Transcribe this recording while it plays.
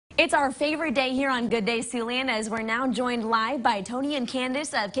It's our favorite day here on Good Day Siouxland, as we're now joined live by Tony and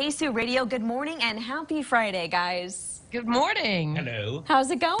Candace of KCAU Radio. Good morning and happy Friday, guys. Good morning. Hello.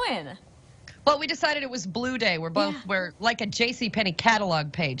 How's it going? Well, we decided it was Blue Day. We're like a JCPenney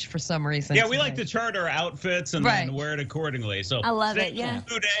catalog page for some reason. Yeah, we like to chart our outfits and then wear it accordingly. So I love it. Yeah.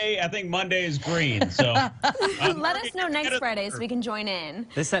 Blue Day. I think Monday is green. So let us know next Friday so we can join in.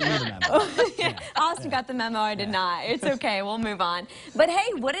 They sent me the memo. Austin got the memo. I did not. It's okay. We'll move on. But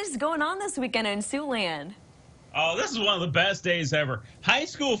hey, what is going on this weekend in Siouxland? Oh, this is one of the best days ever. High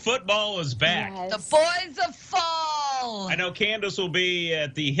school football is back. Yes. The boys of fall. I know Candace will be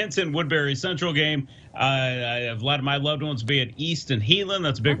at the Hinton-Woodbury Central game. I have a lot of my loved ones will be at East and Heelan.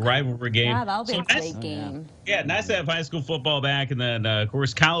 That's a big rivalry game. Yeah, that'll be a great game. Yeah, nice to have high school football back. And then, of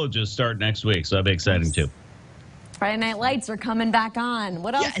course, colleges start next week. So that'll be exciting, too. Friday Night Lights are coming back on.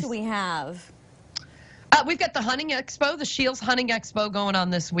 What else do we have? We've got the Hunting Expo, the Shields Hunting Expo going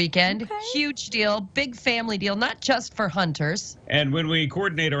on this weekend. Okay. Huge deal, big family deal, not just for hunters. And when we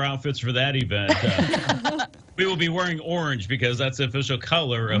coordinate our outfits for that event, we will be wearing orange because that's the official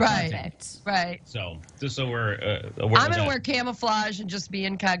color of hunting. Right. So just so we're aware I'm of going to that. wear camouflage and just be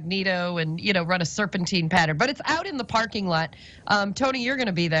incognito and, run a serpentine pattern. But it's out in the parking lot. Tony, you're going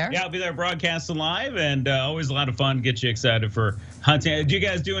to be there. Yeah, I'll be there broadcasting live, and always a lot of fun. Get you excited for hunting. Do you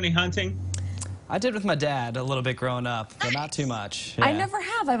guys do any hunting? I did with my dad a little bit growing up, but not too much. Yeah. I never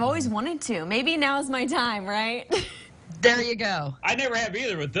have. I've always wanted to. Maybe now's my time, right? There you go. I never have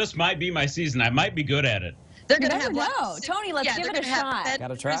either, but this might be my season. I might be good at it. They're going to never have know. Tony, let's give it a shot.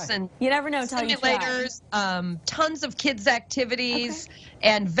 Gotta try. You never know until you try. Simulators, tons of kids' activities,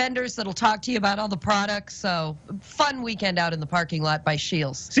 and vendors that'll talk to you about all the products. So, fun weekend out in the parking lot by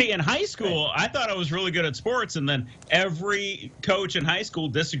Shields. See, in high school, I thought I was really good at sports, and then every coach in high school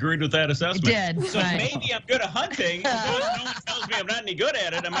disagreed with that assessment. Did. So maybe I'm good at hunting. No one tells me I'm not any good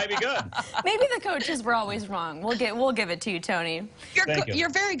at it. I might be good. Maybe the coaches were always wrong. We'll give it to you, Tony. You're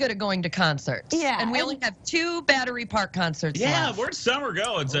very good at going to concerts. Yeah. And we only have 2 Battery Park concerts left. Where'd summer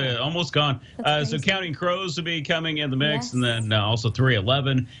go? It's almost gone. So Counting Crows will be coming in the mix, and then also 311,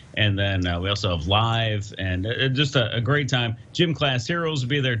 and then we also have Live, and just a great time. Gym Class Heroes will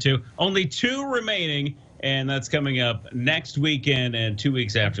be there too. Only 2 remaining, and that's coming up next weekend and 2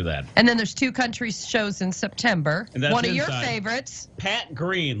 weeks after that. And then there's 2 country shows in September. And that's one of your inside. favorites. Pat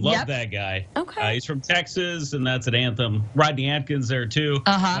Green, love that guy. Okay. He's from Texas, and that's at Anthem. Rodney Atkins there too.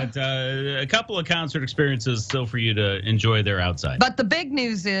 But a couple of concert experiences still for you to enjoy there outside. But the big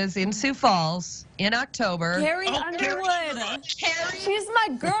news is in Sioux Falls in October. Carrie Underwood. Carrie. She's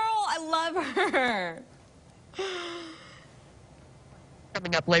my girl. I love her.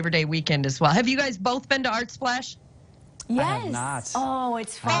 Coming up Labor Day weekend as well. Have you guys both been to Art Splash? Yes. I have not. Oh,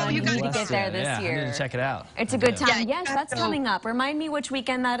 it's fun. you You need to guys- get there this year. I need to check it out. It's a good time. Yeah, Yes, that's coming up. Remind me which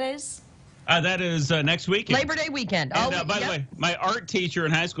weekend that is. That is next weekend. Labor Day weekend. And, by the way, my art teacher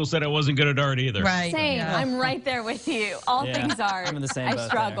in high school said I wasn't good at art either. Right. Same. Yeah. I'm right there with you. All things art. I'm in the same I boat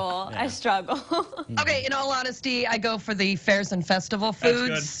struggle. there. Yeah. I struggle. Okay, in all honesty, I go for the fairs and festival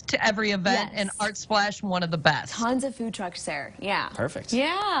foods to every event, and Art Splash, one of the best. Tons of food trucks there. Yeah. Perfect.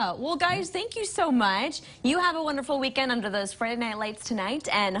 Yeah. Well, guys, thank you so much. You have a wonderful weekend under those Friday Night Lights tonight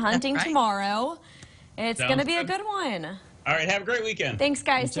and hunting tomorrow. It's going to be a good one. All right, have a great weekend. Thanks,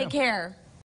 guys. Take care.